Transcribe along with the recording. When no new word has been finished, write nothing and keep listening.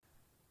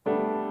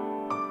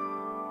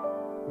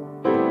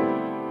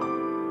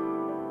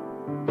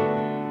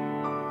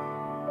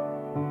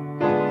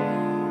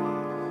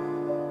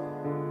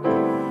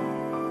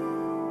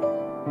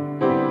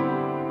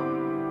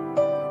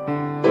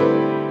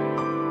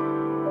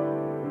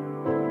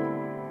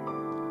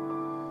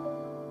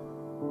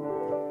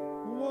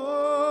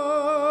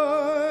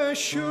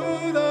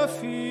should I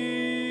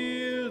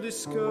feel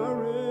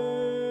discouraged?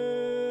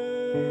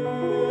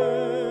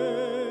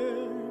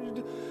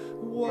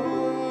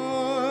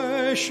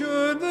 Why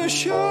should the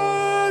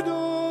shadows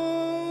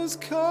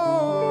come?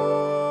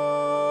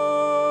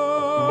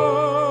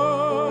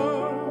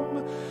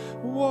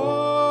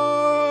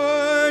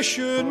 Why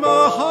should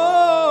my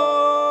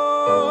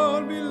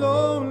heart be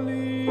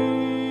lonely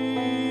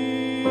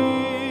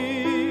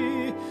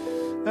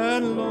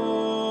and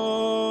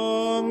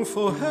long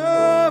for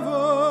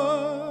heaven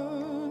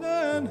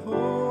and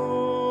home?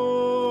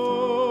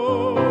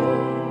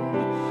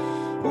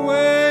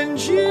 When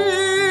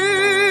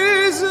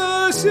Jesus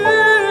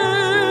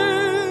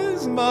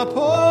is my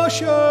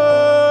portion,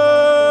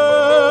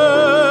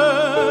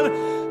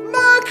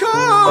 my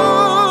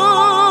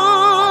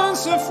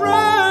constant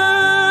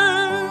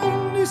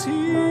friend is He.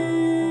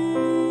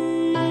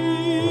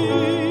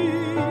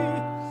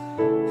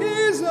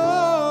 His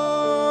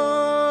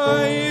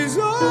eyes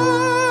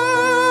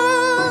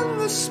on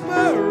the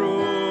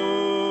sparrow,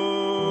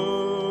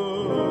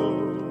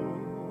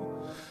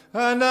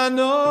 and I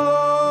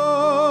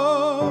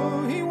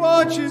know He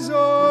watches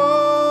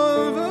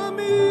over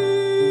me.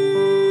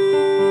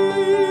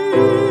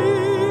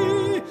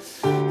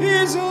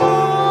 His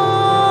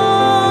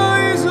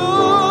eyes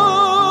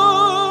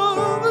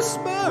on the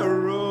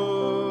sparrow,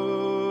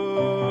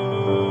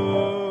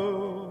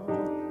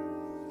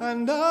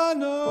 and I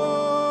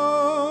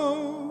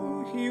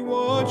know He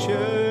watches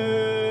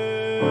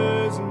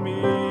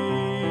me.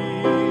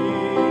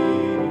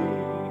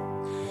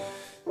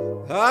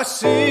 I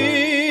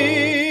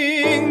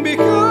sing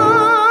because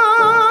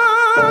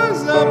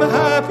I'm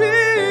happy.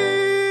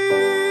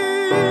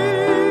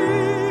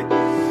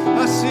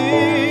 I sing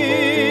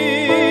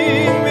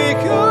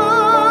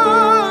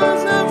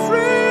because I'm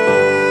free.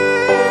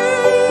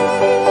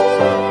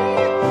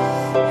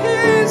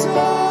 His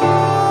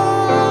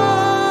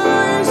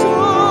eyes on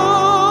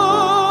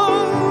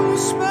the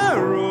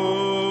sparrow,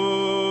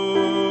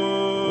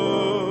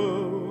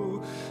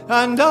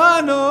 and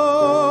I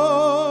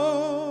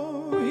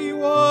know He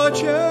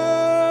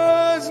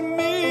watches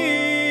me.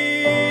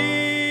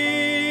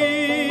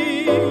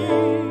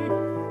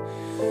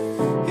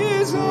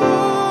 His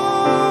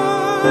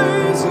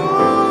eyes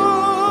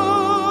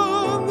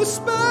on the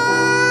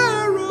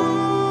sparrow,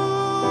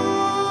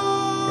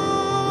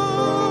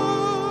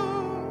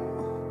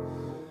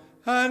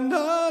 and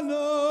I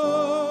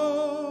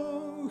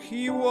know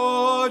He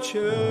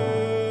watches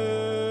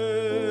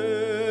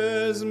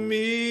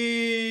me.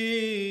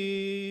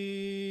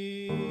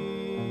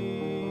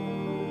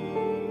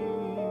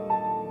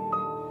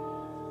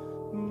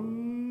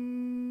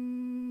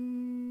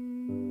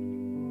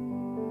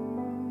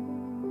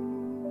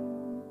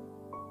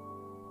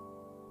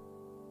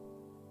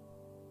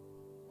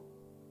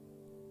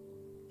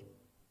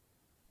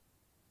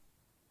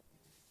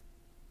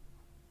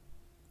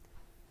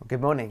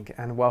 Good morning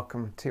and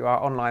welcome to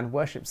our online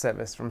worship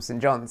service from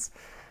St. John's.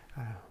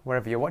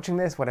 Wherever you're watching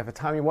this, whatever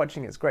time you're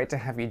watching, it's great to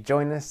have you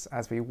join us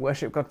as we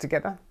worship God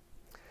together.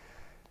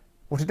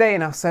 Well, today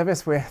in our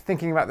service, we're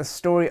thinking about the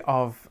story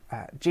of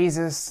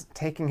Jesus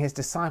taking his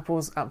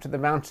disciples up to the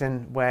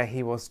mountain where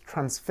he was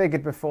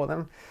transfigured before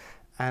them,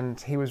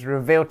 and he was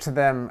revealed to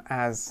them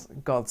as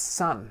God's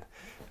Son,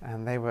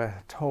 and they were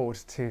told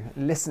to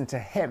listen to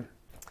him.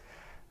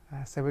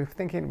 So we're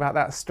thinking about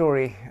that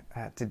story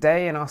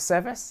today in our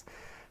service.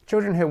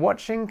 Children who are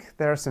watching,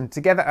 there are some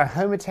Together at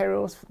Home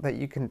materials that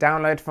you can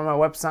download from our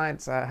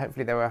website.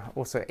 Hopefully they were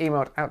also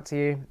emailed out to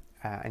you,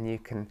 and you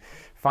can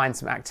find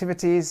some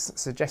activities,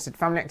 suggested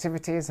family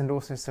activities, and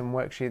also some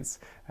worksheets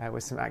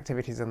with some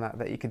activities on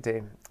that you could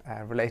do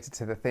related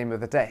to the theme of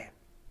the day.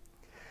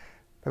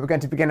 But we're going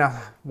to begin our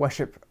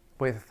worship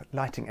with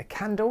lighting a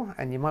candle,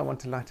 and you might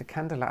want to light a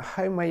candle at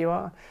home where you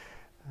are.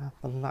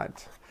 The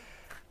light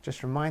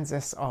just reminds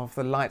us of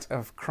the light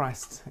of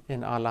Christ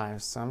in our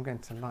lives. So I'm going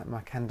to light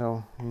my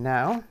candle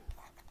now.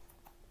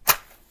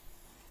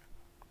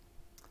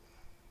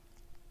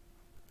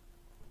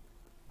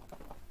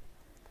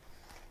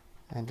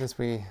 And as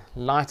we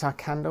light our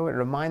candle, it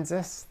reminds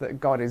us that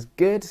God is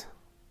good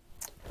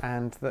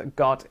and that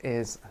God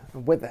is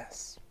with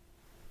us.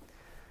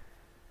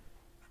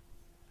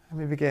 Let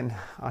me begin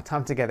our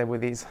time together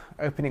with these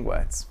opening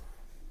words.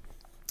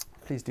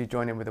 Please do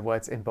join in with the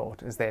words in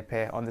bold as they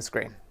appear on the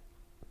screen.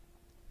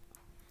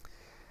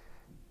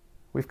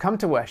 We've come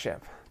to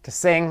worship, to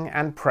sing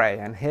and pray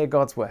and hear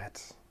God's word,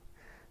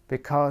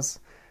 because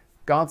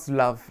God's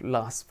love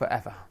lasts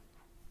forever.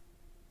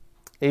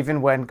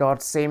 Even when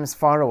God seems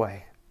far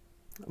away,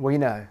 we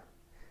know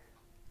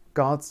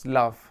God's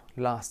love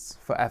lasts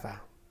forever.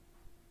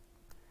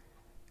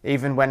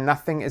 Even when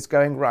nothing is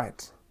going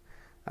right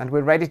and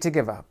we're ready to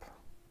give up,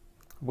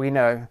 we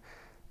know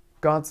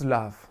God's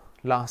love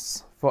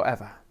lasts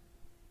forever.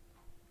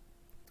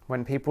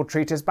 When people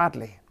treat us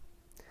badly,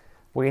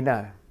 we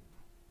know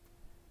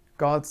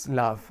God's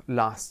love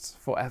lasts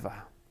forever.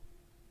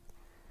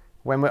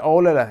 When we're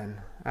all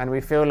alone and we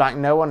feel like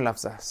no one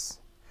loves us,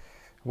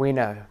 we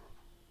know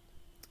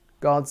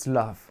God's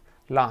love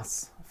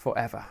lasts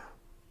forever.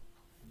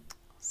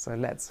 So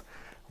let's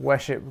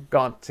worship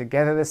God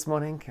together this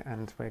morning,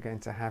 and we're going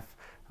to have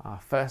our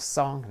first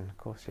song, and of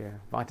course you're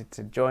invited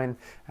to join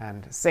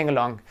and sing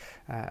along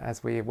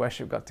as we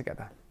worship God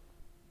together.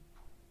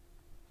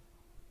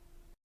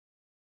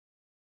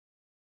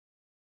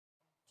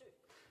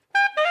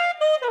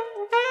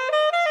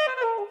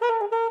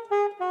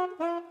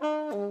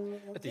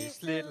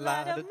 This little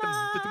light of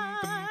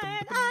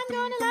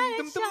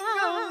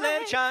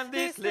let it shine,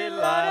 this little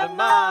light of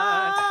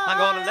mine. I'm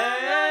gonna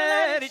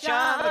let it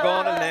shine, I'm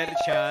gonna let it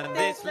shine,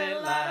 this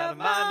little light of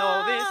mine,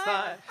 oh this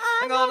light.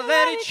 I'm gonna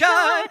let it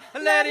shine,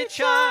 let it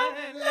shine,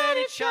 let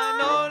it shine,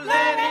 oh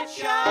let it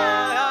shine.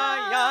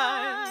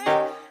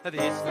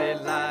 This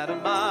little light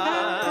of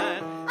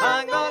mine,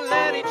 I'm gonna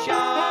let it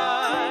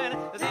shine,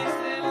 this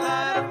little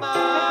light of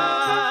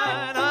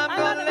mine, I'm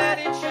gonna let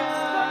it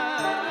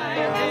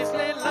shine, this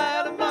little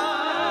light of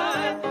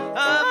mine,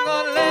 I'm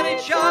gonna let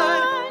it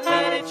shine,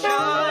 let it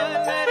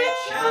shine, let it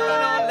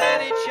shine, oh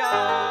let it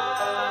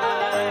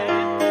shine.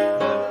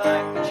 The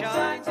light that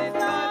shines is by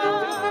the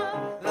door,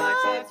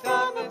 lights that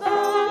darkness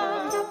from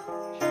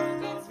shines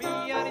on me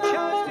and it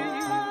shines to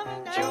you.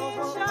 It shows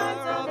what the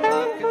power of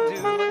love can do.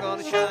 I'm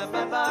gonna shine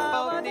my light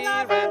both near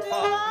and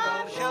far.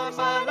 I'm gonna shine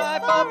my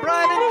light both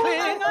bright and clear.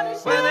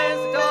 When there's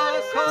a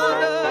dark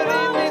corner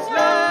in this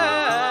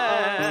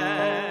land,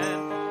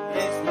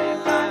 this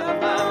little light of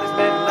mine, this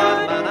little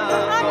light of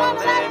mine, I'm gonna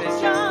let it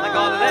shine. I'm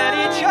gonna let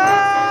it shine.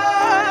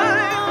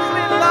 This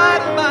little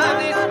light of mine,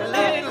 this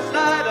little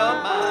light of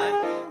mine,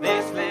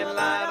 this little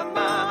light of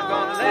mine,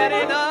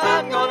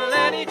 I'm gonna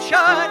let it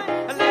shine,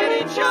 let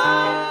it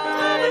shine,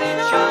 let it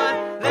shine,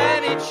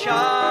 let it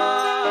shine.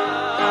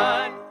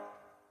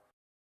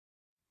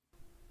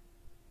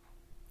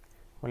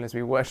 Well, as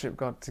we worship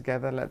God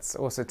together, let's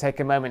also take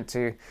a moment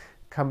to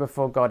come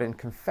before God in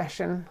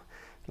confession.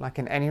 Like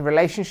in any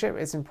relationship,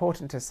 it's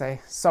important to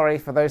say sorry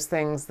for those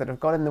things that have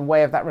got in the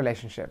way of that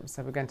relationship.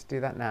 So we're going to do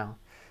that now,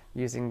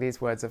 using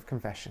these words of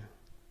confession.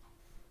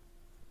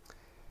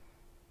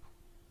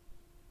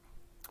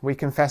 We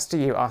confess to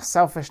you our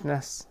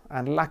selfishness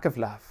and lack of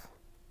love.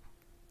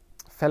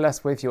 Fill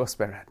us with your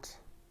Spirit.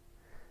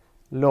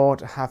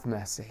 Lord, have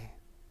mercy.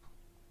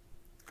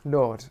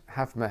 Lord,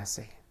 have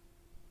mercy.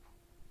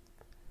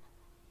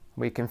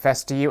 We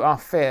confess to you our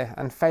fear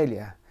and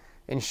failure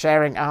in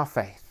sharing our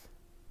faith.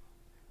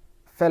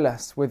 Fill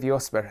us with your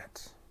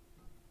Spirit.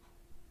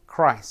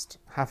 Christ,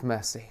 have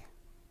mercy.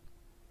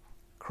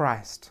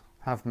 Christ,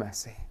 have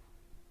mercy.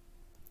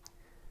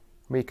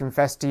 We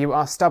confess to you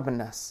our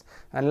stubbornness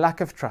and lack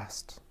of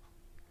trust.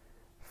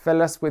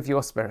 Fill us with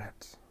your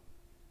Spirit.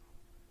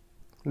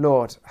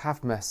 Lord,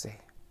 have mercy.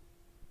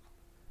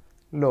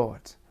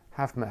 Lord,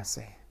 have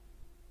mercy.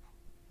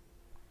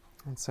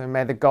 And so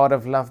may the God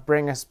of love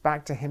bring us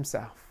back to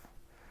himself,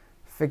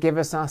 forgive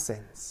us our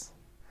sins,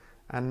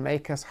 and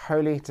make us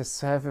holy to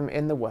serve him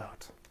in the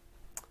world.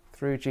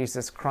 Through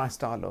Jesus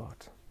Christ our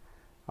Lord.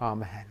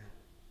 Amen.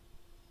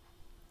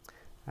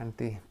 And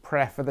the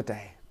prayer for the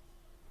day.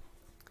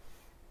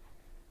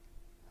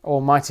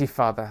 Almighty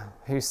Father,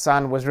 whose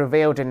Son was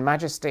revealed in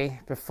majesty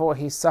before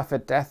he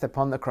suffered death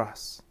upon the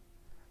cross,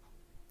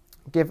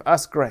 give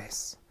us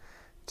grace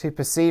to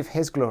perceive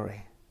his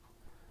glory,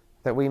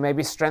 that we may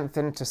be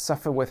strengthened to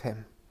suffer with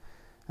him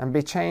and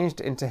be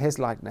changed into his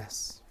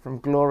likeness from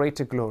glory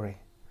to glory,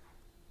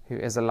 who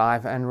is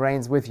alive and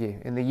reigns with you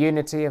in the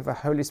unity of the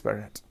Holy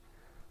Spirit,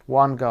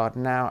 one God,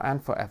 now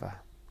and forever.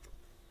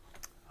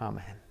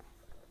 Amen.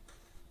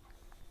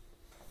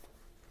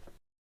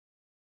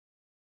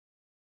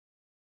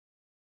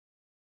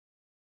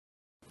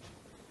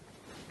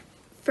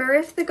 For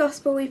if the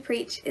gospel we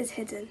preach is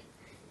hidden,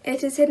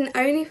 it is hidden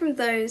only from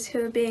those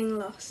who are being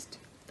lost.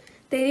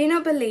 They do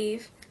not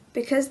believe,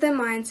 because their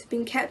minds have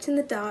been kept in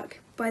the dark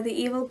by the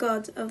evil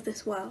god of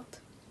this world.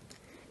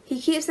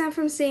 He keeps them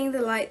from seeing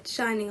the light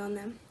shining on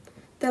them,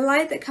 the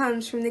light that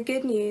comes from the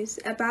good news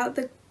about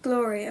the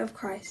glory of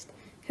Christ,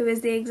 who is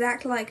the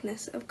exact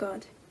likeness of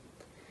God.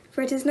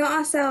 For it is not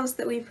ourselves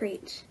that we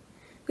preach.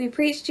 We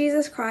preach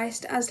Jesus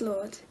Christ as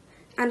Lord,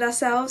 and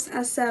ourselves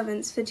as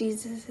servants for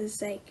Jesus'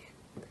 sake.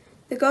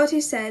 The God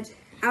who said,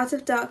 "Out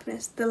of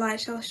darkness the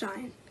light shall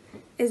shine,"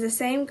 is the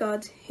same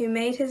God who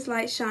made his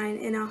light shine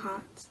in our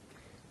hearts,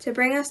 to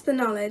bring us the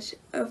knowledge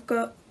of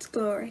God's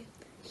glory,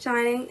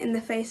 shining in the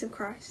face of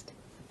Christ.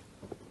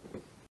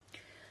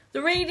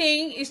 The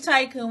reading is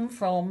taken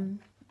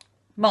from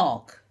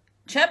Mark,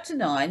 chapter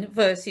 9,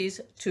 verses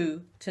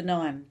 2 to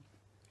 9.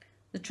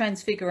 The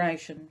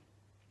Transfiguration.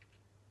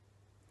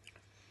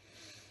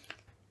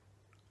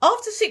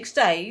 After 6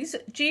 days,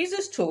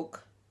 Jesus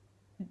took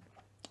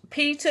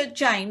Peter,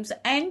 James,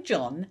 and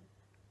John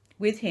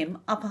with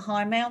him up a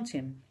high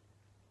mountain,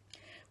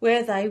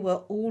 where they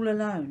were all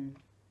alone.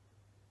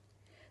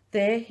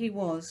 There he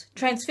was,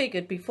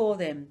 transfigured before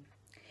them.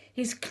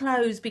 His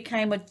clothes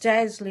became a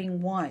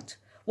dazzling white,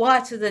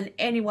 whiter than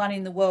anyone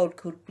in the world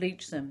could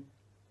bleach them.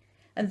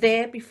 And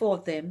there before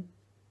them,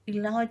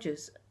 Elijah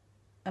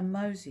and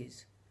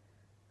Moses,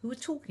 who were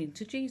talking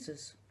to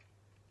Jesus.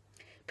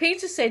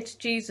 Peter said to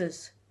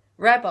Jesus,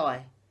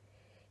 "Rabbi,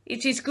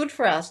 It is good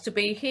for us to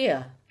be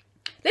here.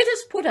 Let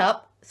us put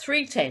up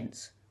 3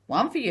 tents,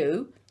 one for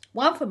you,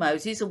 one for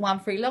Moses, and one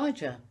for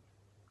Elijah."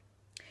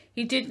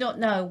 He did not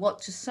know what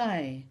to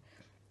say.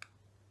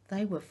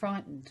 They were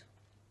frightened.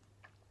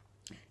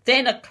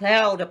 Then a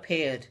cloud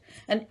appeared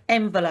and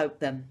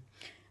enveloped them,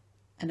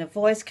 and a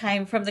voice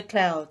came from the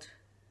cloud,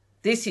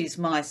 "This is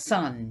my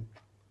son,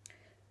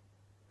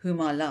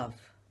 whom I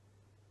love.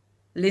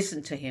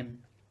 Listen to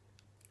him."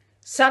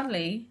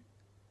 Suddenly,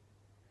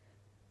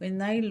 when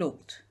they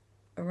looked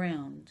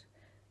around,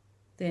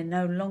 they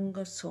no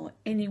longer saw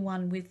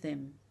anyone with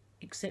them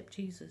except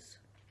Jesus.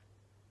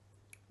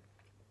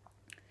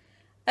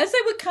 As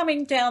they were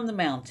coming down the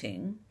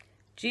mountain,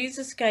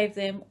 Jesus gave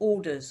them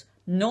orders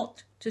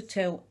not to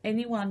tell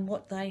anyone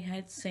what they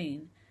had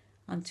seen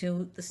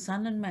until the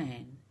Son of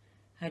Man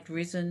had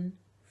risen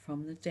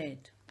from the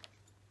dead.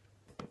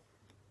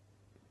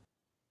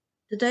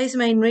 Today's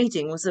main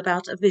reading was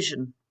about a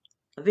vision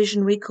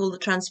we call the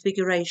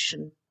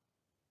Transfiguration.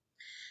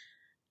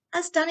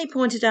 As Danny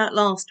pointed out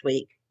last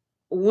week,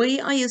 we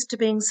are used to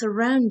being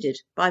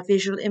surrounded by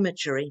visual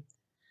imagery,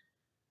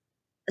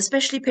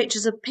 especially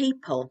pictures of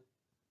people.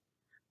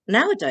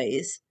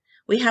 Nowadays,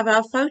 we have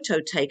our photo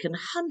taken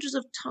hundreds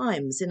of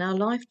times in our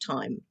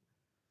lifetime.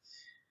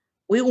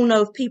 We all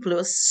know of people who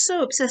are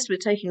so obsessed with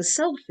taking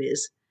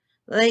selfies,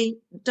 they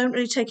don't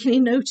really take any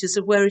notice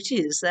of where it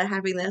is they're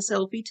having their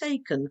selfie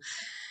taken.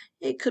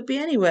 It could be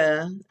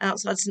anywhere,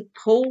 outside St.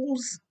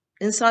 Paul's,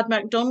 inside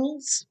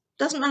McDonald's,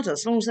 doesn't matter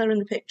as long as they're in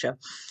the picture.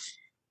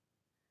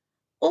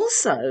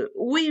 Also,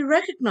 we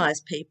recognise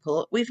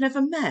people we've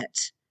never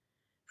met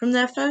from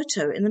their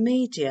photo in the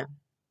media.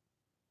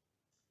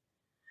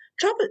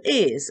 Trouble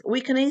is, we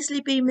can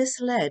easily be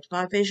misled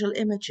by visual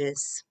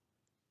images.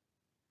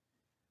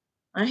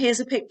 Now here's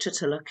a picture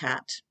to look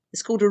at.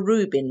 It's called a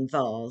Rubin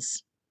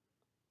vase.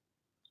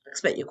 I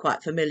expect you're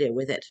quite familiar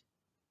with it.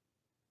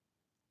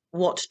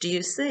 What do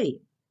you see?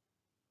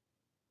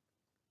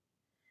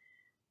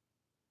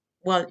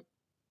 Well,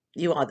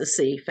 you either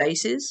see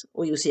faces,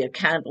 or you see a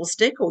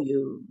candlestick, or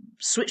you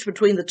switch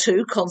between the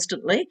two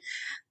constantly.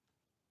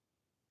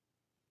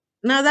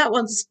 Now that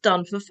one's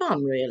done for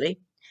fun, really.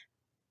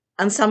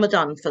 And some are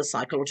done for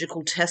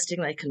psychological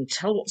testing. They can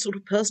tell what sort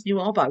of person you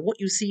are by what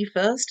you see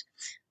first,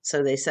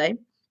 so they say.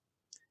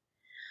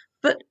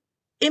 But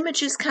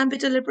images can be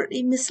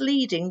deliberately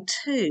misleading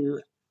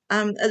too.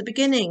 At the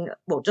beginning,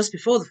 well, just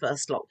before the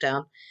first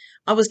lockdown,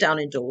 I was down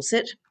in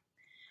Dorset.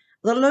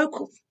 The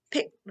local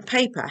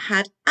paper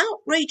had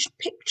outraged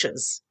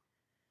pictures.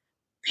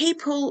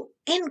 People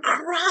in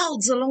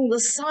crowds along the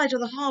side of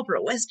the harbour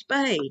at West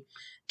Bay.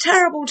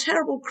 Terrible,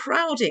 terrible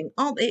crowding.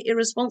 Aren't they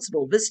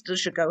irresponsible? Visitors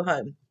should go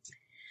home.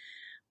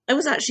 I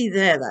was actually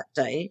there that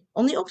day,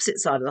 on the opposite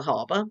side of the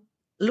harbour,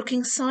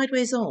 looking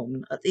sideways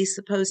on at these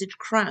supposed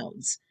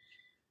crowds.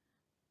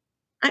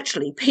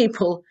 Actually,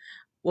 people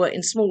were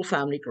in small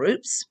family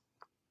groups,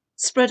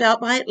 spread out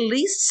by at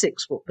least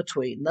 6 foot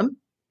between them,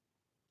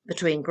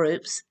 between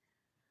groups.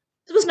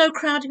 There was no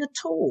crowding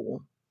at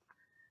all.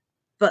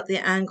 But the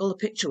angle the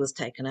picture was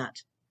taken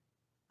at,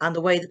 and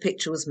the way the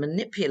picture was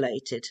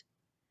manipulated,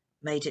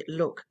 made it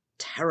look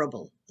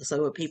terrible, as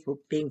though were people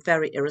being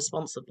very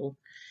irresponsible.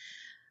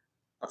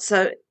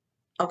 So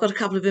I've got a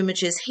couple of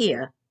images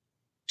here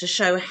to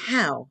show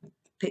how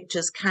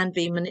pictures can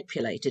be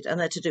manipulated, and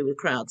they're to do with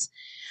crowds.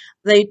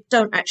 They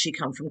don't actually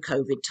come from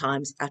COVID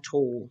times at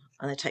all,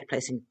 and they take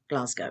place in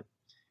Glasgow.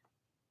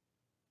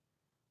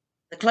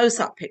 The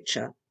close-up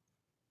picture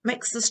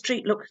makes the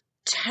street look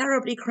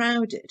terribly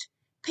crowded.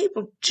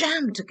 People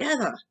jammed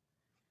together.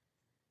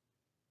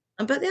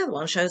 But the other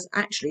one shows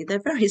actually they're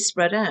very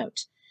spread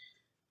out.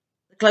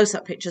 The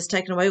close-up picture's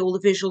taken away all the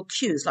visual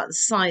cues, like the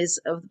size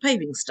of the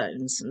paving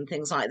stones and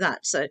things like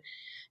that, so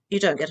you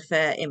don't get a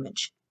fair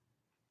image.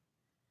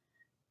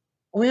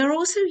 We are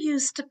also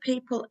used to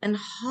people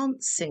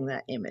enhancing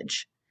their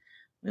image.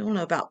 We all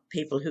know about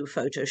people who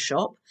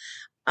Photoshop.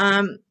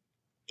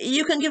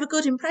 You can give a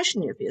good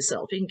impression of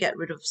yourself. You can get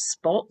rid of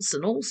spots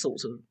and all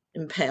sorts of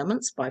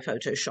impairments by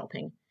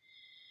Photoshopping.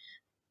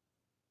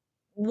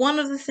 One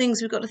of the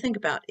things we've got to think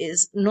about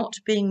is not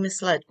being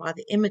misled by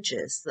the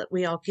images that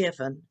we are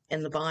given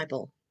in the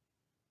Bible.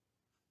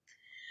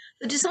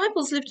 The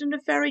disciples lived in a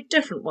very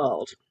different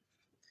world.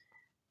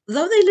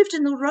 Though they lived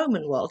in the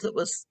Roman world that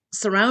was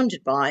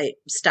surrounded by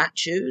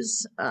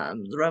statues,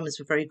 the Romans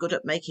were very good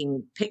at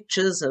making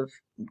pictures of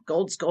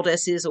gods,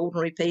 goddesses,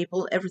 ordinary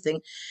people, everything,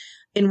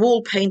 in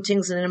wall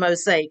paintings and in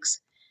mosaics.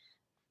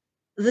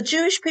 The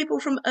Jewish people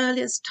from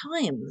earliest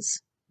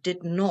times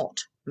did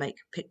not make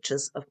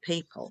pictures of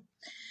people.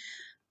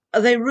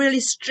 They really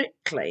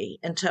strictly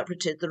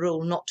interpreted the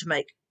rule not to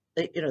make,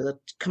 the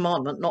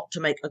commandment not to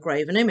make a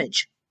graven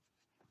image.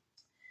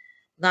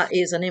 That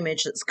is an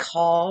image that's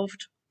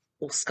carved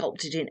or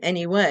sculpted in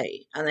any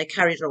way, and they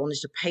carried it on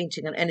into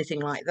painting and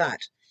anything like that.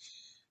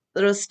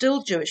 There are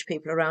still Jewish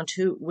people around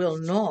who will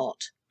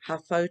not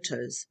have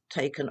photos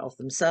taken of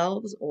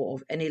themselves or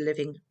of any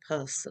living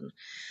person.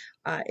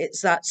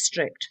 It's that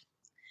strict.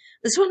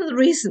 It's one of the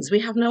reasons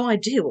we have no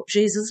idea what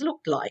Jesus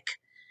looked like.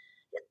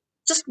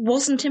 just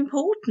wasn't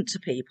important to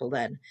people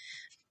then.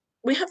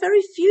 We have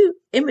very few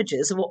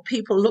images of what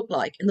people look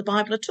like in the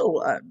Bible at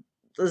all.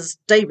 There's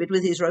David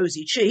with his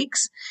rosy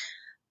cheeks,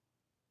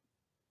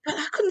 but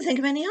I couldn't think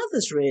of any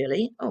others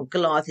really. Oh,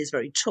 Goliath is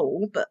very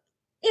tall, but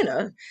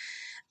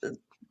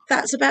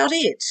that's about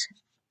it.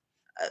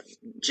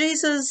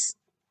 Jesus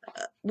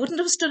wouldn't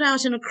have stood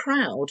out in a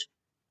crowd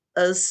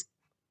as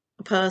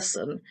a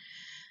person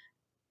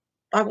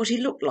by what he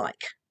looked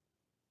like.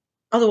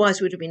 Otherwise,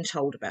 we'd have been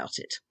told about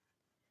it.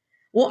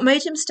 What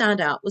made him stand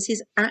out was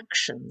his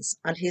actions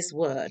and his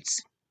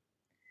words.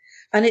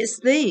 And it's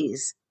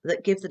these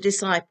that give the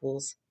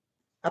disciples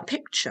a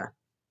picture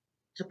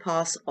to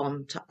pass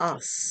on to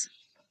us.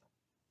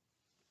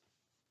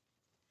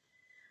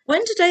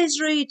 When today's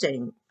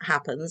reading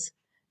happens,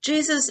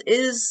 Jesus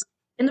is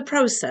in the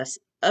process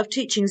of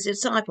teaching his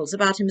disciples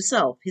about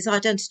himself, his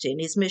identity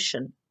and his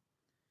mission.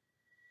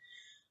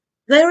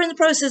 They're in the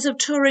process of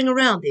touring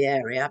around the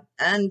area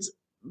and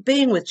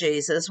being with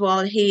Jesus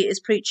while he is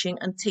preaching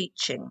and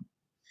teaching.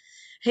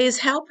 He is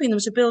helping them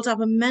to build up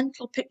a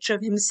mental picture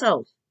of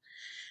himself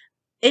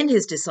in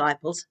his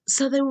disciples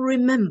so they will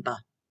remember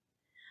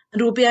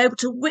and will be able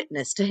to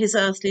witness to his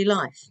earthly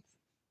life.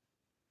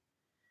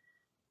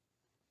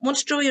 I want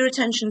to draw your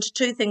attention to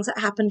two things that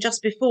happened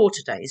just before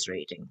today's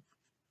reading.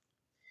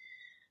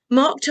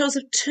 Mark tells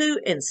of two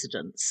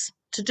incidents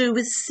to do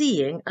with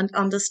seeing and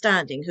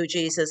understanding who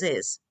Jesus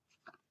is.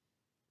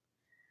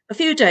 A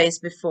few days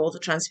before the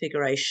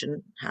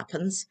Transfiguration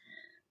happens,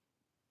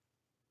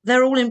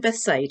 they're all in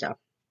Bethsaida,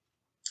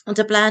 and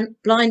a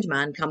blind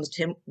man comes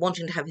to him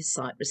wanting to have his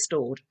sight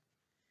restored.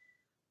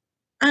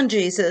 And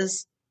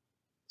Jesus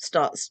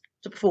starts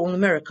to perform the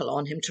miracle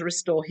on him to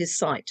restore his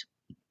sight.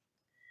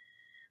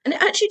 And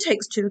it actually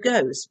takes two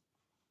goes.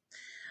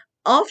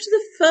 After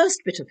the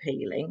first bit of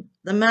healing,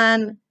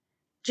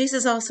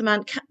 Jesus asks the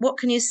man, "What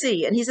can you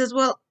see?" And he says,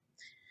 "Well,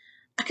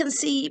 I can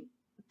see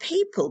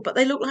people, but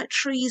they look like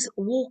trees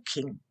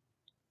walking."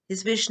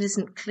 His vision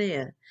isn't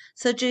clear.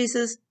 So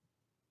Jesus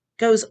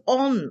goes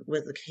on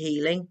with the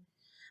healing,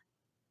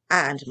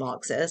 and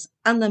Mark says,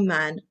 and the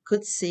man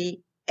could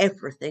see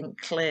everything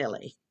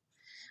clearly.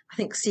 I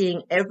think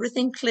seeing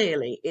everything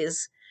clearly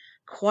is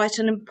quite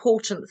an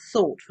important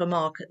thought for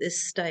Mark at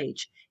this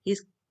stage.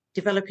 He's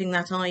developing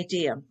that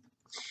idea.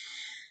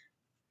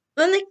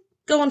 Then they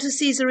go on to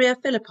Caesarea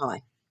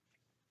Philippi.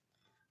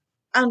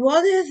 And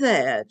while they're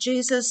there,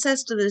 Jesus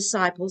says to the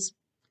disciples,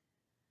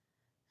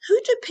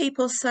 "Who do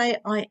people say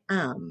I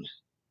am?"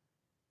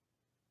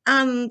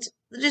 And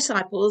the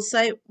disciples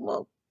say,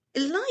 "Well,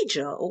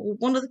 Elijah or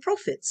one of the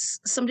prophets,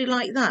 somebody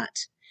like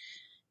that."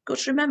 Got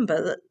to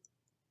remember that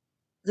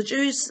the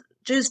Jews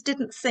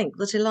didn't think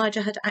that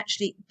Elijah had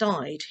actually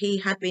died. He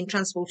had been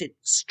transported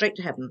straight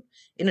to heaven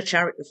in a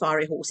chariot with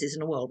fiery horses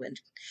and a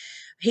whirlwind.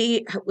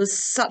 He was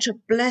such a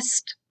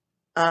blessed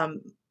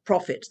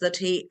prophet that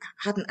he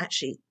hadn't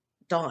actually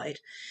died.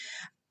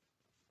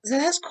 So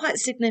that's quite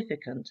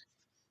significant.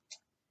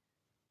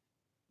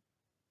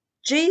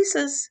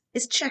 Jesus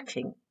is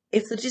checking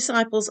if the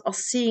disciples are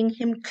seeing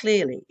him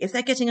clearly, if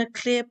they're getting a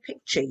clear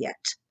picture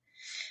yet.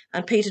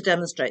 And Peter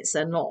demonstrates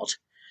they're not.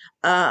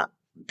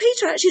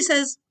 Peter actually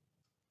says,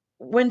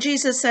 when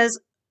Jesus says,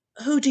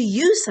 "Who do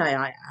you say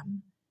I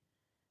am?"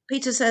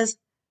 Peter says,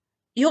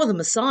 "You're the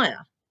Messiah."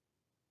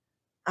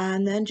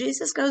 And then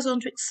Jesus goes on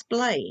to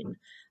explain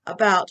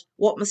about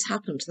what must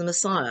happen to the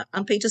Messiah.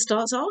 And Peter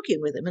starts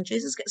arguing with him, and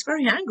Jesus gets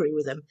very angry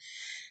with him.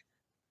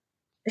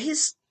 He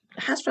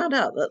has found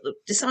out that the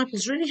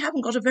disciples really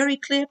haven't got a very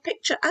clear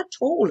picture at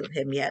all of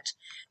him yet.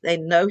 They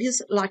know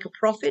he's like a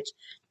prophet.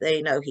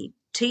 They know he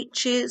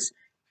teaches.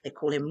 They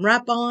call him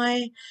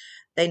rabbi.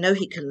 They know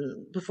he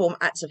can perform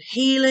acts of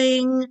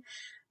healing,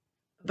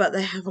 but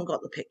they haven't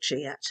got the picture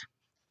yet.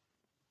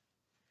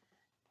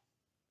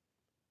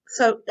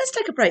 So let's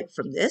take a break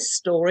from this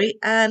story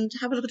and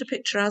have a look at a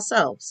picture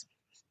ourselves.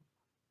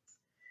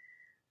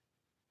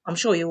 I'm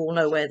sure you all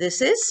know where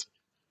this is.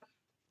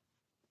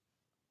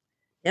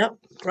 Yep,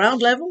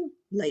 ground level,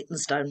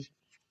 Leytonstone.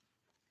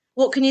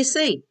 What can you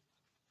see?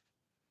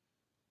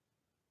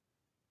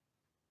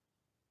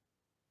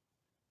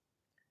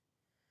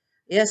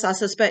 Yes, I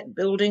suspect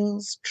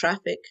buildings,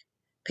 traffic,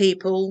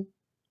 people.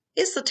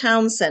 It's the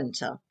town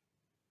centre.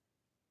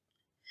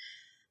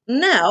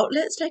 Now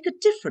let's take a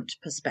different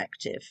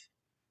perspective.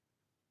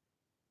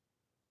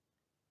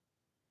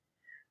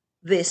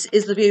 This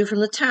is the view from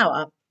the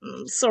tower.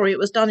 Sorry, it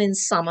was done in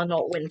summer,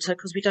 not winter,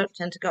 because we don't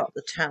tend to go up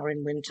the tower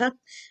in winter.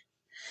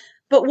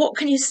 But what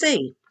can you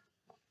see?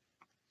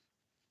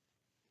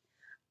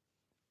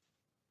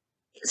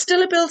 It's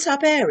still a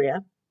built-up area,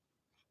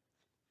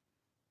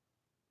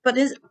 but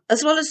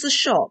as well as the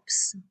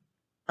shops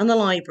and the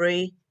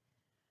library,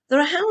 there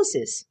are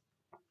houses.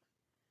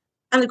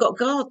 And they've got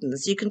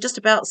gardens. You can just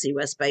about see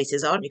where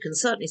spaces are, and you can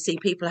certainly see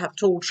people have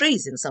tall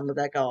trees in some of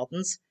their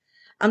gardens.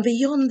 And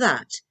beyond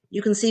that,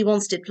 you can see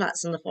Wanstead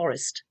Flats and the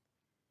forest.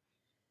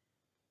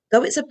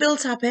 Though it's a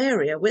built-up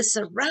area, we're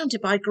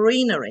surrounded by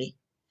greenery.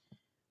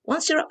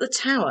 Once you're up the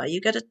tower,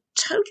 you get a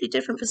totally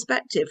different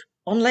perspective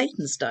on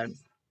Leytonstone.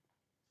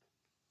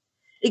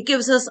 It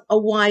gives us a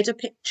wider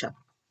picture.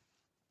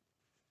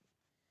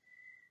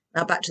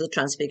 Now back to the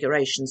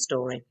Transfiguration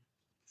story.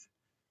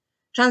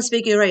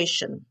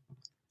 Transfiguration,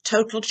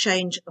 total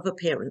change of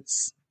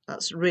appearance.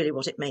 That's really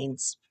what it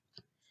means.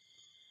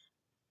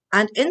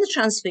 And in the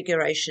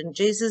Transfiguration,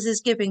 Jesus is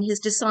giving his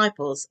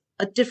disciples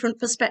a different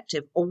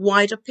perspective, a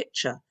wider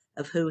picture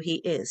of who he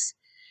is.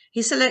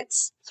 He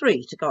selects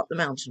 3 to go up the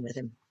mountain with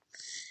him.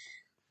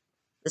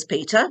 There's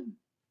Peter,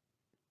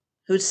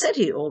 who'd said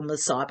he was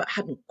Messiah, but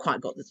hadn't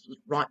quite got the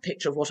right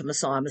picture of what a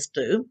Messiah must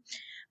do.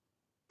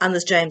 And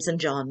there's James and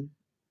John,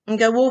 and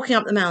go walking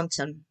up the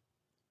mountain.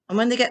 And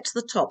when they get to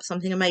the top,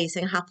 something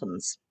amazing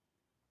happens.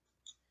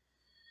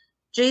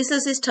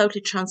 Jesus is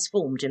totally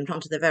transformed in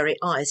front of their very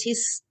eyes. He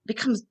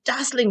becomes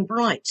dazzling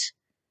bright.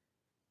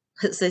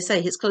 As they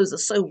say, his clothes are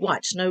so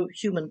white, no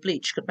human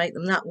bleach could make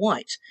them that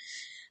white.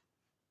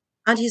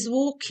 And he's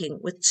walking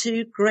with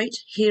 2 great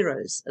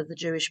heroes of the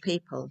Jewish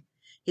people.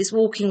 He's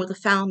walking with the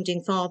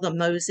founding father,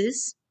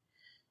 Moses,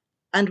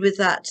 and with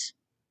that,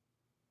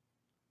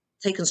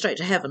 taken straight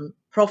to heaven,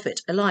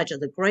 prophet Elijah,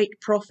 the great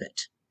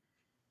prophet.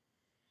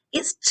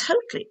 It's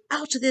totally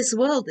out of this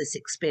world, this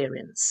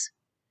experience.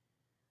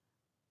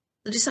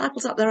 The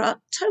disciples up there are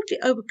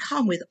totally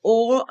overcome with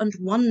awe and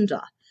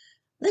wonder.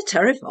 They're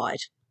terrified.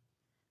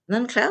 And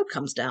then a cloud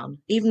comes down,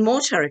 even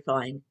more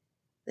terrifying.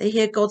 They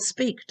hear God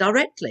speak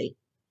directly.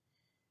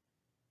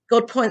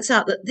 God points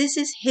out that this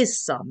is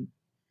his son.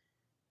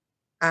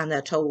 And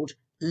they're told,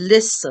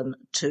 listen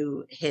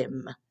to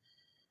him.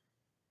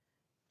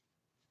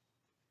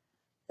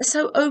 They're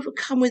so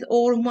overcome with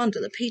awe and wonder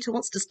that Peter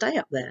wants to stay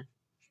up there.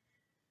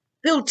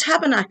 Build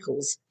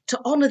tabernacles to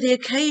honour the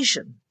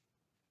occasion.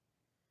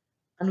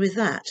 And with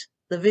that,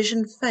 the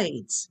vision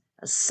fades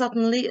as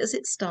suddenly as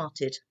it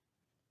started.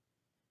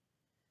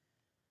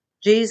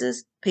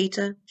 Jesus,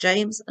 Peter,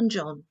 James and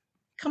John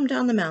come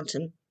down the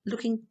mountain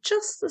looking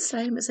just the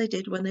same as they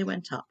did when they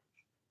went up.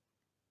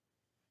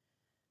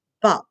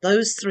 But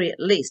those 3 at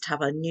least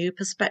have a new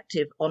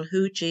perspective on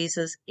who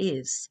Jesus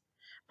is.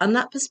 And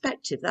that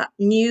perspective, that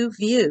new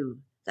view,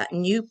 that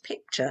new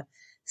picture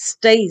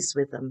stays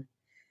with them.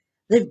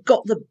 They've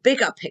got the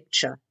bigger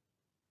picture.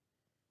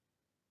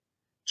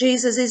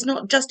 Jesus is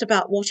not just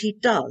about what he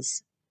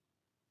does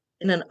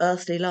in an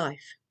earthly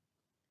life.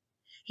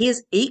 He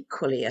is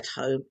equally at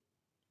home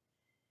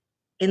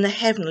in the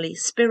heavenly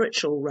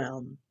spiritual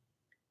realm.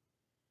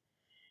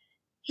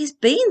 He's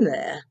been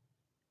there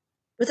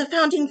with the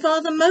founding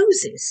father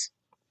Moses.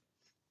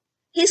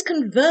 He's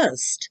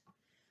conversed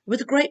with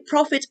the great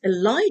prophet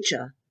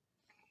Elijah,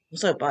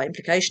 so by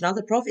implication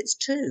other prophets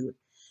too.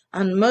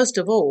 And most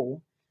of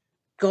all,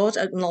 God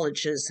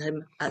acknowledges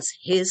him as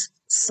his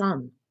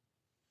son.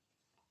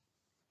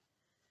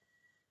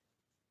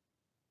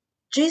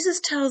 Jesus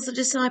tells the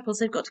disciples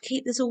they've got to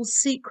keep this all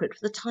secret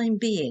for the time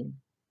being,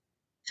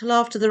 till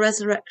after the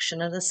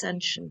resurrection and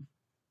ascension.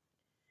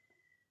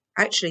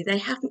 Actually, they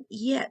haven't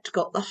yet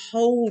got the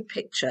whole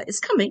picture. It's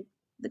coming.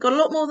 They've got a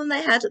lot more than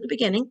they had at the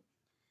beginning.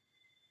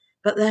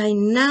 But they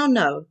now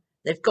know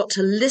they've got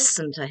to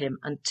listen to him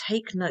and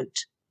take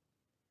note.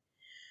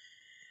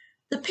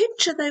 The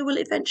picture they will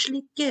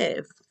eventually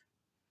give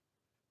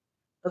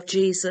of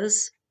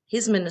Jesus,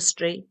 his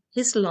ministry,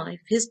 his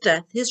life, his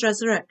death, his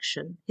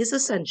resurrection, his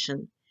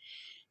ascension,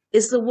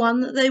 is the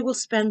one that they will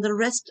spend the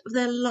rest of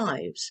their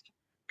lives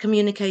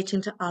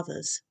communicating to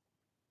others.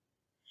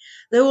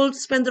 They will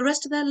spend the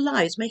rest of their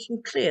lives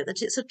making clear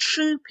that it's a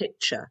true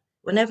picture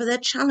whenever they're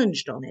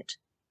challenged on it.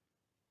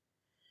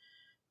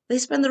 They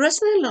spend the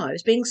rest of their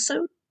lives being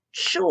so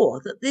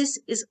sure that this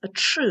is a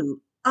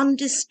true,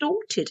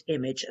 undistorted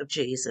image of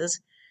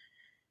Jesus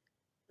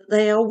that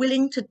they are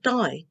willing to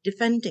die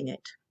defending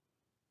it.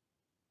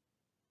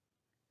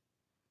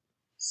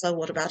 So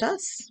what about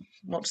us?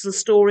 What does the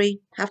story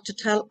have to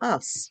tell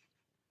us?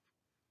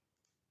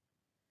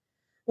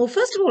 Well,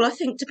 first of all, I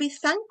think to be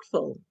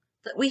thankful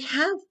that we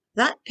have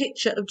that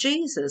picture of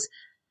Jesus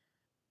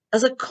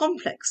as a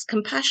complex,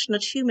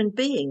 compassionate human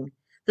being,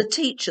 the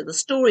teacher, the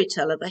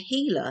storyteller, the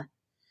healer,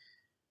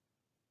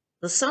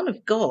 the Son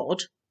of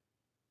God,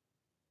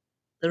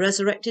 the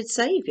resurrected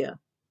Saviour.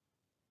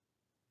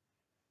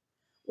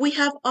 We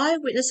have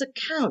eyewitness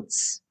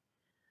accounts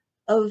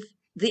of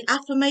the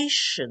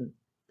affirmation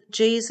that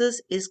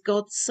Jesus is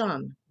God's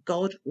Son,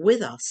 God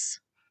with us.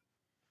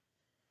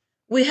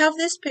 We have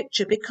this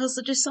picture because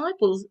the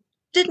disciples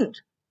didn't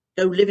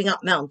go living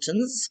up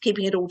mountains,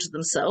 keeping it all to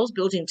themselves,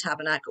 building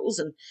tabernacles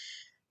and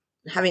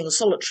having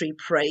solitary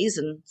praise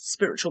and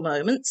spiritual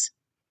moments.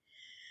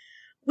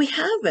 We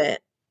have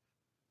it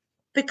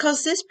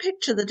because this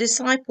picture the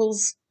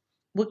disciples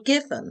were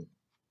given,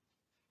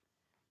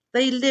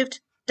 they lived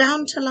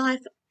down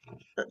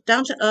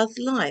to earth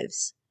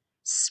lives,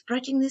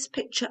 spreading this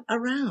picture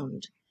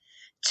around,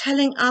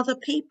 telling other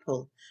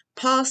people,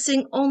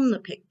 passing on the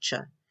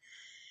picture,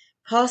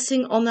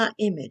 passing on that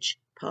image,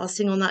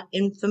 passing on that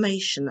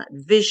information, that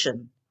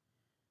vision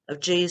of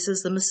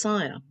Jesus the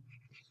Messiah.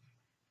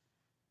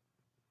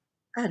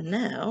 And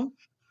now,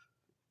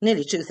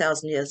 nearly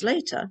 2,000 years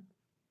later,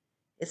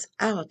 it's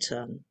our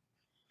turn,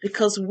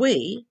 because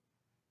we,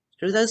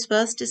 through those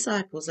first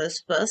disciples,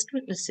 those first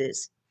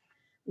witnesses.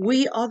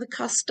 We are the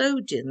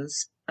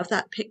custodians of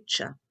that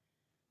picture.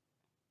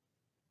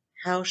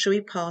 How shall we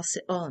pass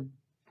it on?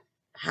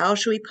 How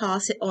shall we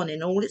pass it on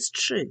in all its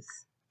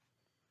truth?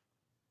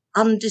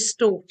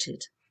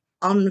 Undistorted,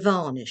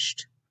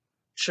 unvarnished,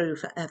 true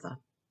forever.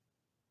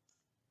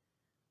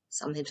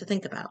 Something to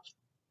think about.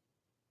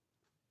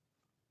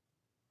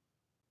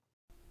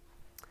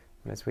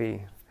 As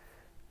we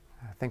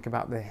think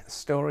about the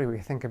story, we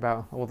think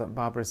about all that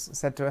Barbara's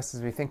said to us,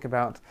 as we think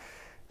about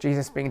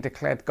Jesus being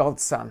declared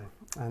God's Son,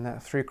 and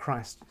that through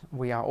Christ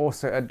we are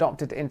also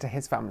adopted into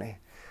his family.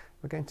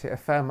 We're going to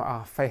affirm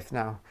our faith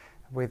now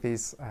with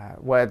these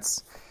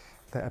words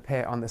that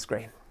appear on the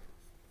screen.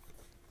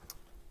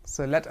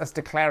 So let us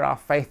declare our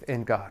faith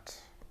in God,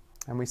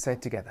 and we say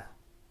together,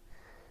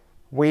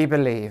 we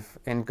believe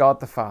in God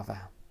the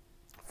Father,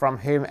 from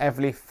whom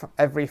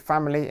every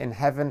family in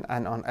heaven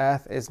and on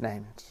earth is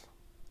named.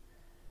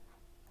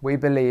 We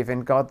believe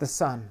in God the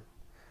Son,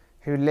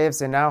 who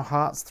lives in our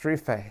hearts through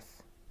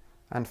faith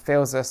and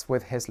fills us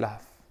with his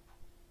love.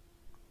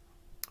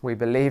 We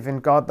believe in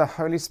God the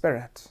Holy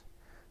Spirit,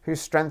 who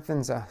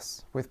strengthens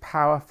us with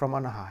power from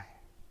on high.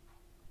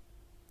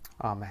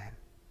 Amen.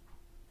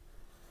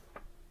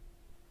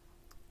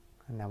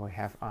 And now we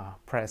have our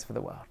prayers for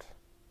the world.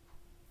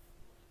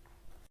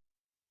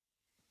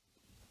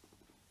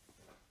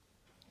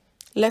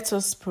 Let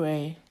us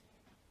pray.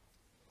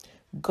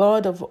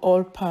 God of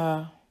all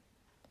power,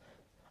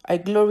 I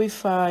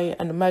glorify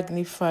and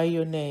magnify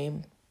your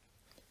name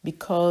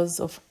because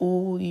of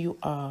who you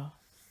are.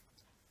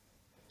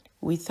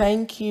 We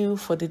thank you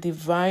for the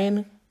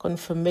divine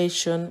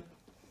confirmation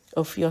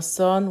of your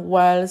Son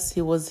whilst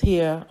he was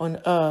here on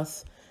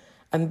earth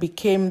and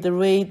became the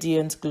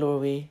radiant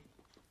glory.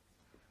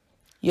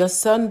 Your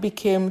Son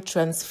became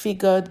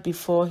transfigured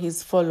before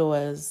his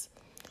followers.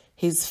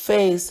 His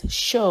face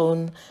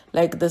shone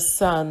like the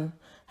sun,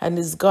 and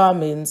his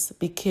garments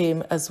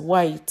became as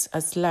white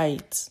as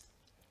light.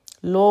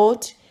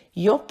 Lord,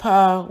 your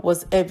power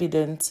was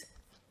evident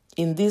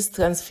in this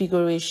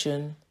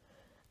transfiguration,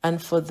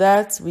 and for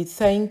that we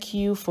thank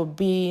you for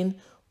being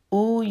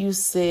who you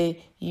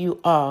say you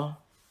are.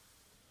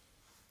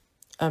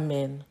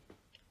 Amen.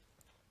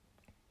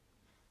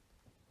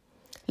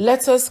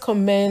 Let us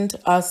commend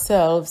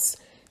ourselves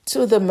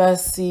to the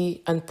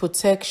mercy and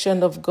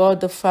protection of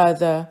God the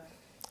Father,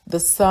 the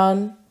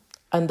Son,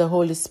 and the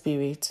Holy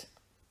Spirit.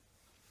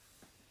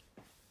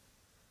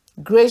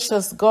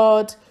 Gracious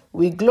God,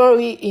 we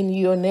glory in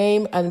your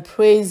name and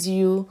praise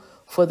you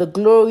for the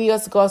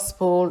glorious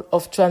gospel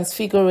of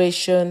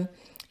transfiguration,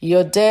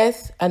 your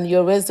death and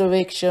your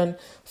resurrection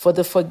for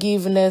the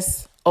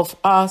forgiveness of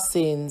our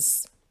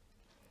sins.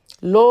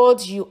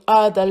 Lord, you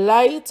are the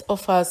light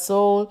of our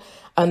soul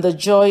and the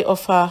joy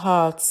of our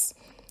hearts,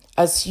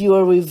 as you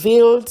are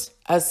revealed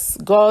as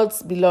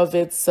God's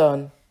beloved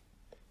Son.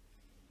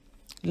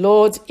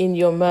 Lord, in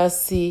your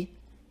mercy,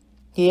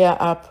 hear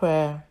our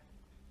prayer.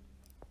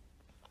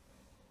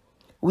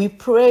 We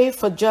pray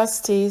for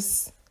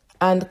justice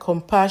and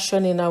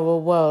compassion in our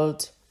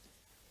world.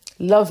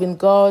 Loving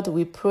God,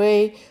 we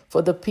pray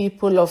for the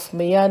people of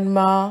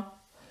Myanmar,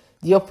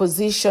 the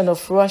opposition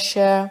of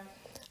Russia,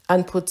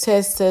 and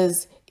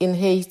protesters in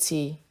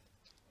Haiti.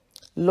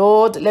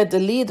 Lord, let the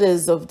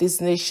leaders of this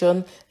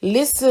nation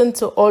listen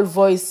to all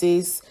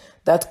voices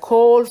that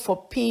call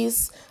for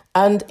peace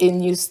and a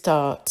new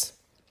start.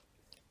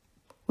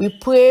 We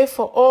pray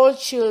for all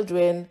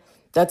children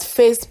that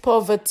face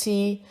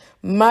poverty,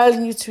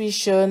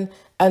 malnutrition,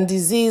 and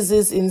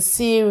diseases in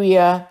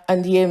Syria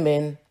and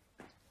Yemen.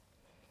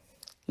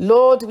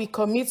 Lord, we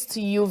commit to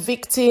you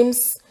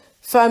victims,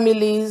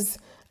 families,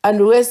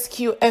 and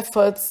rescue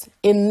efforts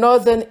in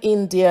northern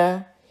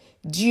India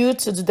due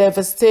to the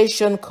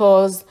devastation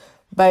caused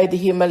by the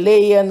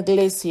Himalayan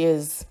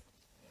glaciers.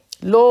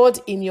 Lord,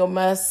 in your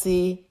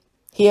mercy,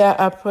 hear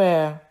our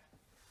prayer.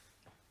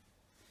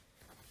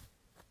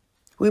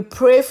 We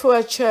pray for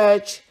our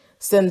church,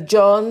 St.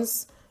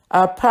 John's,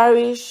 our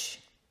parish,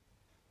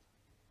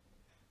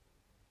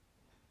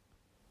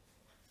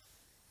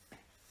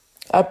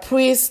 our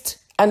priest,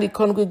 and the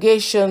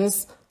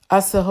congregations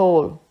as a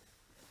whole.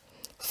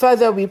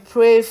 Father, we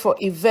pray for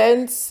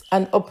events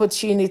and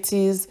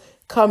opportunities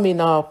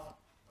coming up,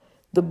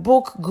 the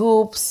book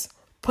groups,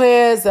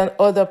 prayers, and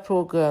other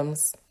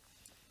programs.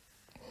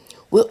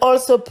 We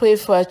also pray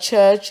for our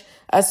church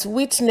as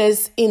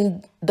witness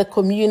in the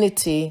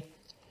community,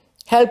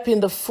 helping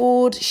the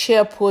food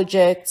share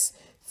projects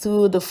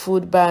through the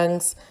food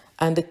banks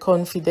and the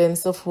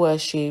confidence of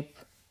worship.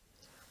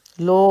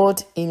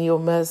 Lord, in your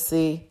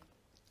mercy,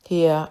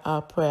 hear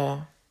our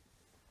prayer.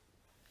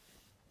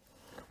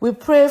 We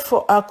pray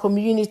for our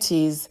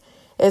communities,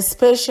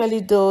 especially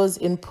those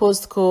in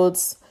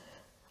postcodes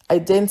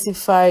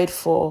identified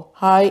for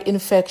high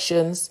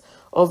infections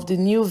of the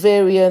new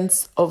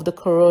variants of the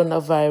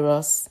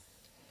coronavirus.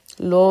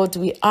 Lord,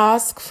 we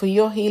ask for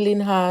your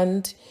healing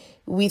hand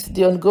with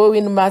the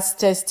ongoing mass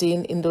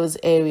testing in those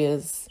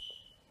areas.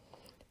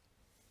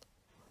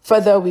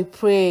 Father, we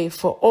pray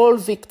for all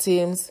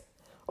victims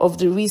of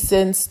the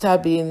recent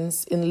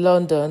stabbings in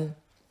London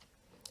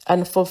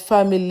and for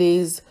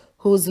families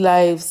whose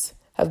lives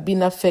have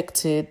been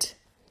affected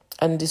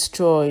and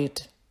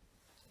destroyed.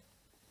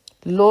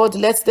 Lord,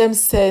 let them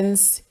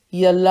sense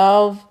your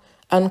love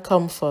and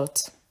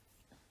comfort.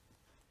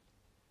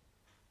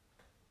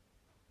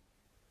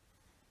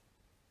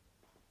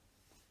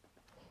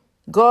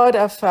 God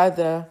our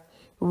Father,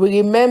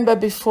 we remember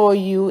before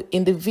you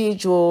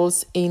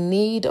individuals in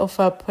need of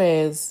our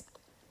prayers,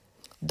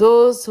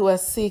 those who are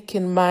sick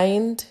in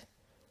mind,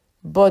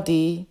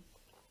 body,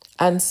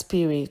 and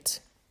spirit.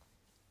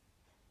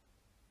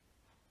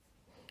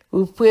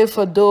 We pray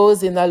for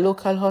those in our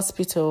local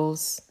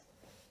hospitals,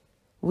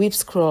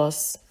 Whipps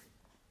Cross,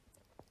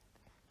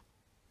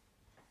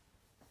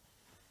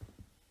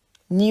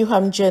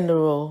 Newham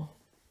General,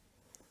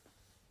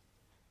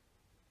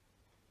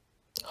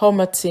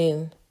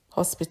 Homerton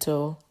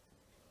Hospital,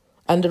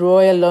 and the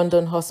Royal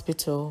London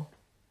Hospital.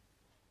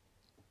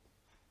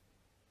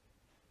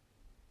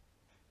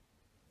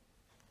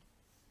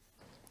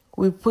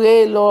 We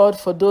pray, Lord,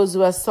 for those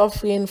who are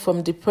suffering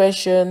from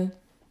depression,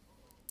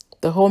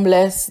 the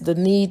homeless, the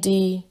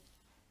needy,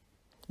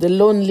 the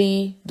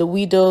lonely, the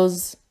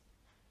widows.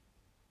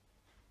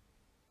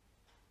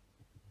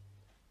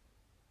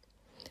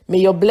 May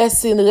your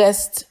blessing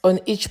rest on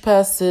each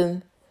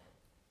person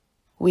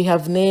we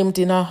have named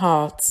in our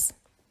hearts.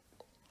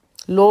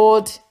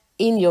 Lord,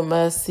 in your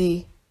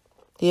mercy,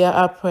 hear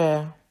our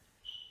prayer.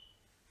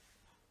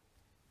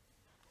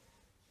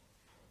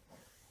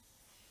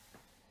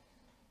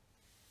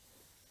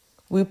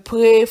 We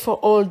pray for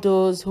all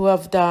those who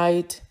have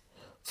died,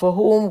 for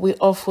whom we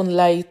often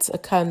light a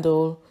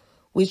candle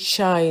which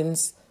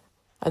shines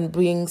and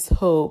brings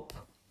hope.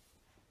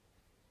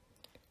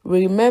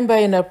 We remember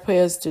in our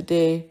prayers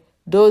today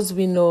those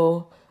we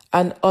know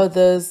and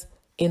others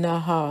in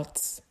our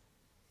hearts.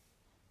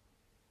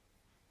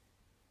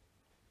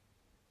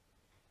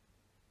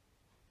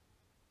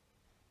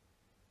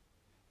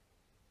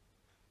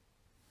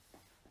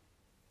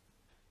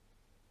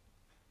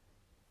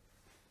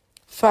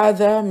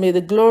 Father, may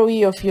the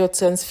glory of your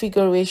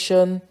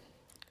transfiguration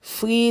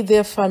free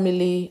their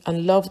family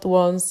and loved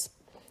ones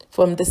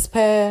from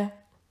despair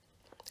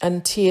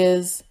and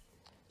tears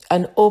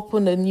and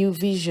open a new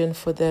vision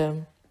for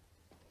them.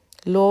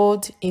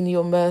 Lord, in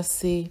your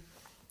mercy,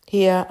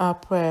 hear our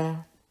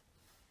prayer.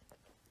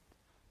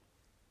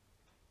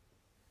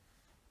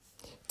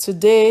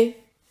 Today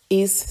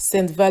is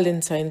St.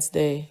 Valentine's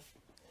Day.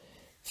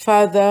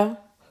 Father,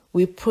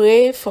 we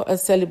pray for a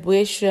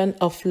celebration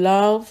of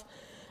love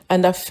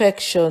and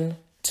affection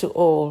to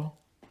all.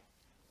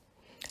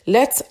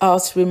 Let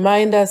us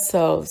remind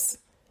ourselves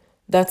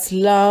that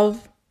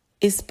love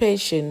is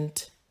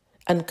patient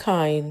and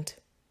kind,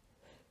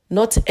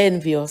 not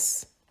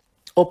envious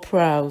or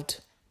proud.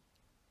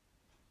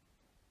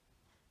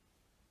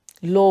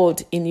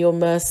 Lord, in your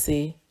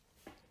mercy,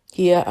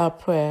 hear our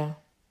prayer.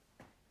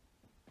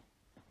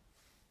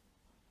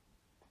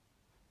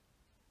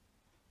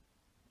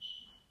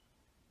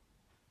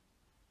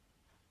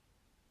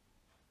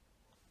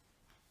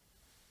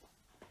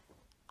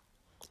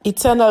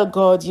 Eternal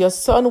God, your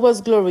Son was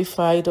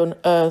glorified on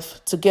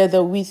earth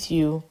together with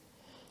you,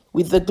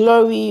 with the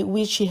glory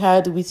which he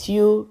had with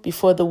you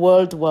before the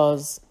world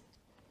was.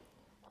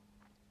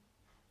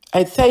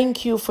 I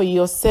thank you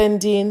for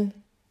sending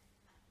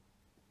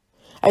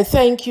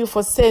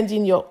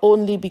your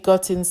only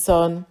begotten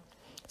Son,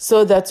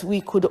 so that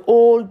we could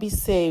all be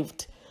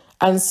saved,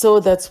 and so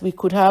that we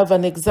could have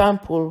an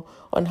example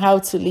on how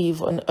to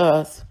live on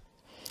earth.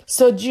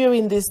 So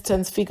during this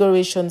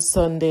Transfiguration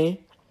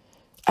Sunday,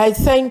 I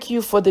thank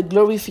you for the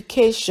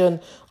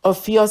glorification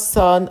of your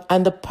Son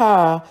and the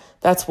power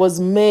that was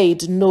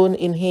made known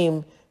in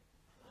him,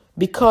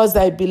 because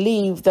I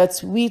believe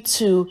that we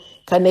too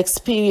can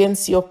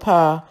experience your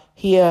power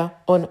here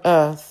on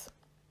earth.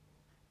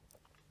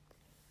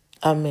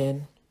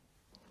 Amen.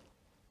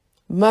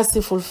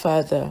 Merciful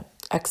Father,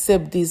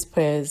 accept these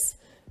prayers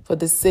for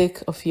the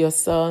sake of your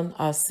Son,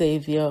 our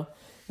Savior,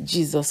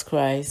 Jesus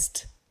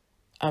Christ.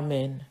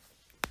 Amen.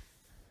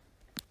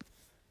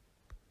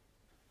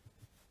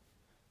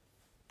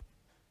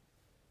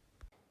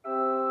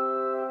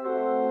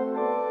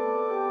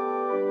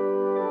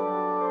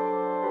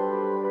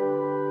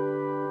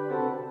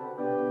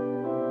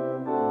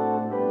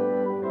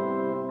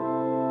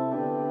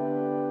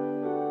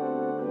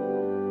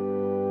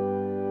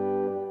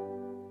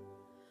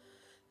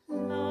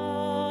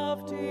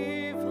 Love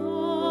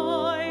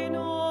divine,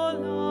 all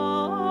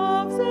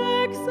loves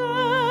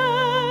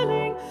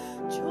excelling,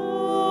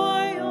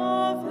 joy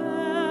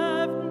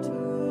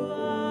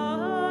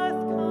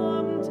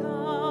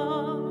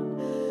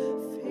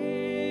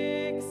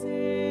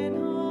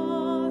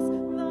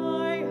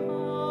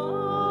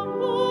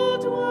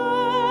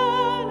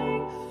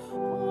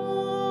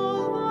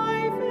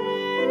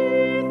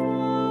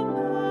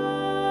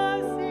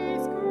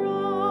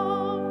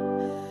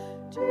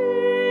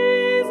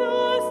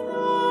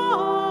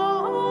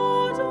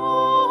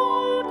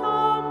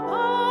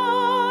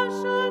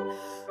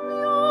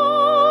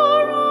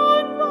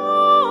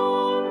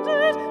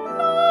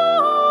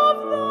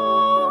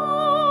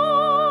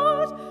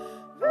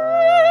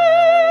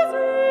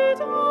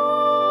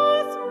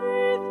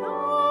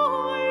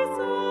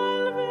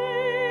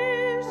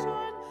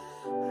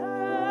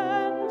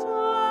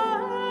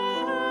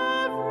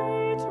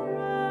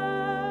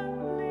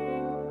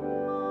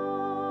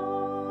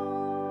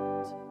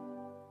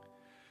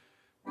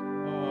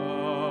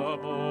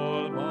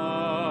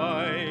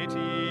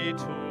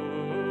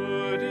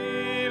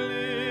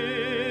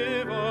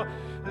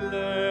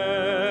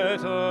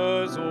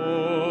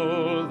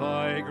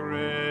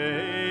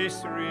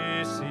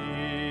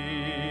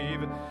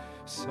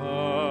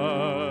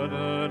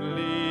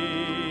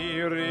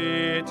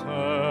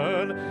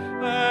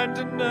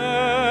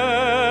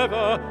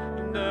never,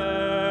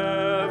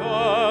 nevermore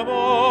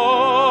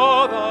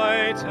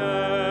thy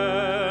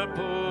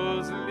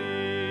temples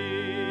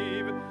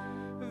leave.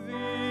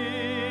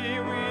 Thee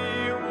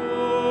we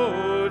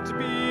would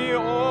be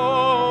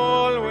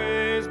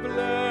always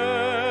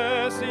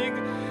blessing,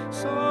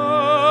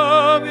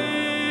 serve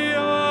thee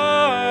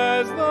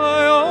as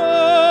thy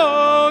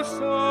hosts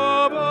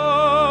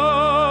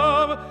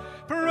above.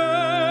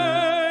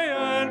 Pray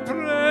and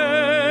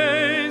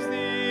praise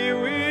thee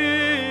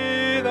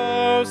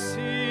without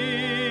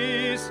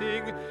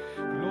ceasing.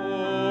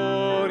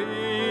 Glory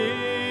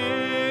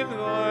in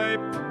thy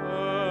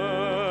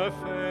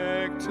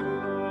perfect love.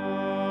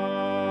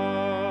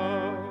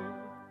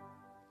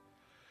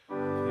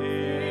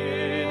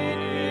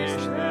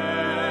 Finish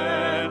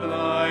then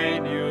thy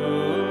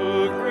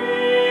new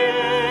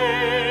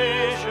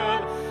creation,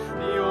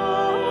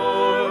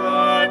 pure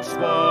and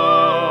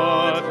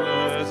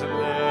spotless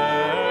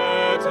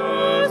let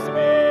us be.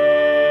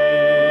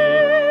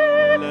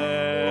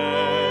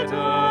 Let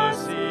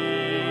us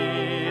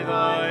see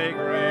thy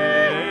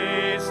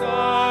great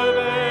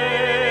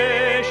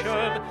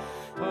salvation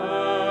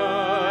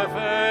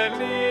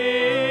perfectly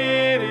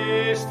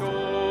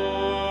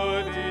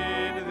restored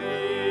in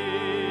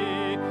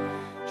thee.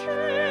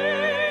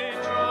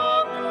 Change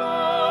of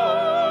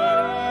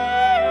glory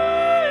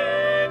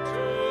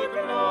into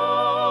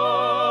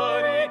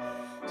glory,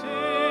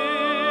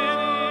 till in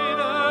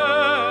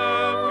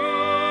them we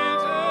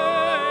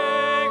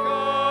take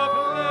our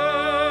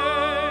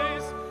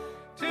place,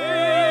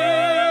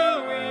 till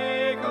we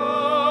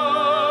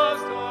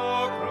cast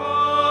our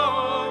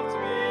crowns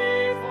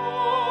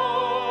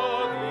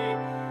before thee.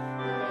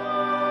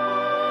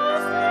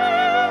 Lost in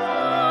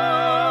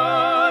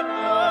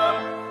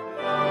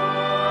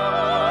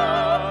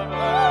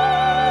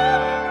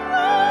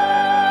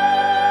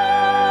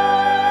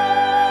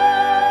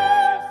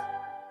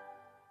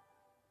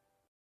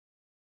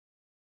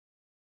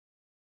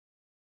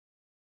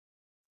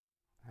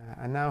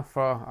And now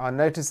for our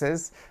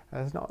notices.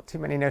 There's not too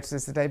many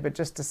notices today, but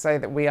just to say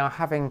that we are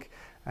having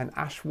an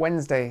Ash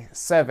Wednesday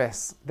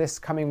service this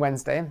coming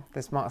Wednesday.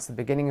 This marks the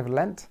beginning of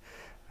Lent.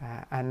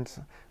 And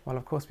well,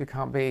 of course, we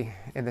can't be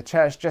in the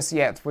church just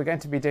yet. We're going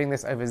to be doing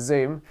this over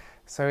Zoom.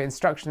 So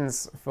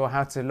instructions for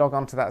how to log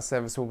on to that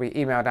service will be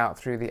emailed out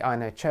through the I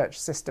Know Church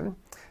system.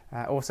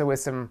 Also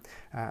with some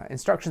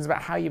instructions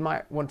about how you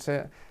might want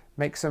to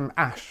make some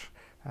ash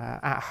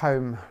at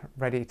home,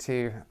 ready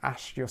to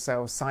ash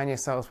yourselves, sign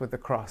yourselves with the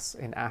cross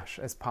in ash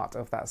as part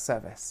of that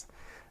service.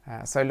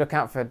 So look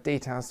out for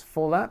details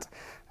for that.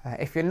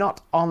 If you're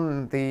not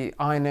on the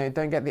I Know,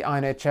 don't get the I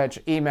Know Church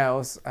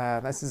emails.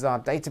 This is our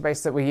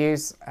database that we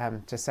use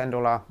to send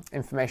all our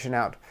information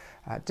out.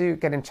 Do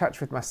get in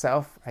touch with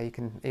myself. You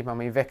can email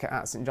me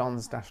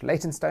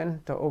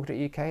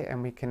vicar@stjohns-leytonstone.org.uk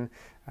and we can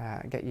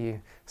get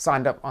you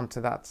signed up onto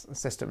that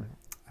system.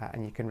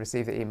 And you can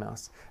receive the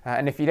emails.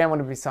 And if you don't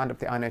want to be signed up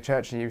to the I Know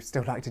Church and you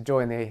still like to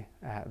join the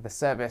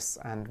service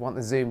and want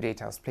the Zoom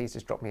details, please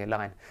just drop me a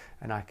line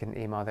and I can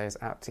email those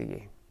out to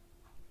you.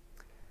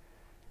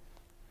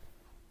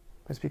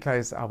 As we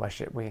close our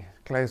worship, we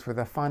close with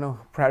a final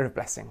prayer of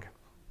blessing.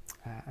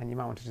 And you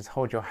might want to just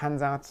hold your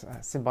hands out,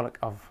 symbolic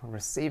of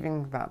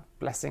receiving that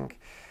blessing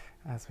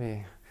as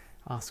we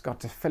ask God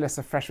to fill us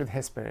afresh with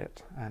His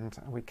Spirit and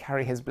we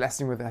carry His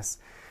blessing with us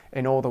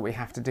in all that we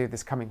have to do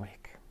this coming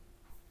week.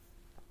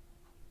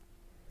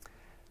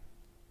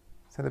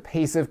 So the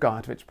peace of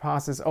God, which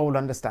passes all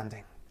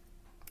understanding,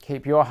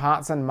 keep your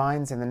hearts and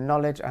minds in the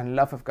knowledge and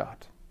love of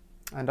God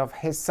and of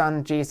His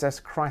Son,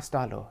 Jesus Christ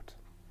our Lord.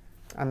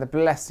 And the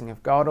blessing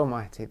of God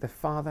Almighty, the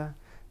Father,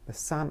 the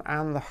Son,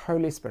 and the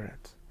Holy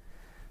Spirit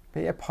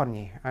be upon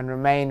you and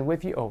remain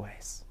with you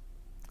always.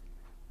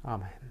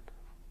 Amen.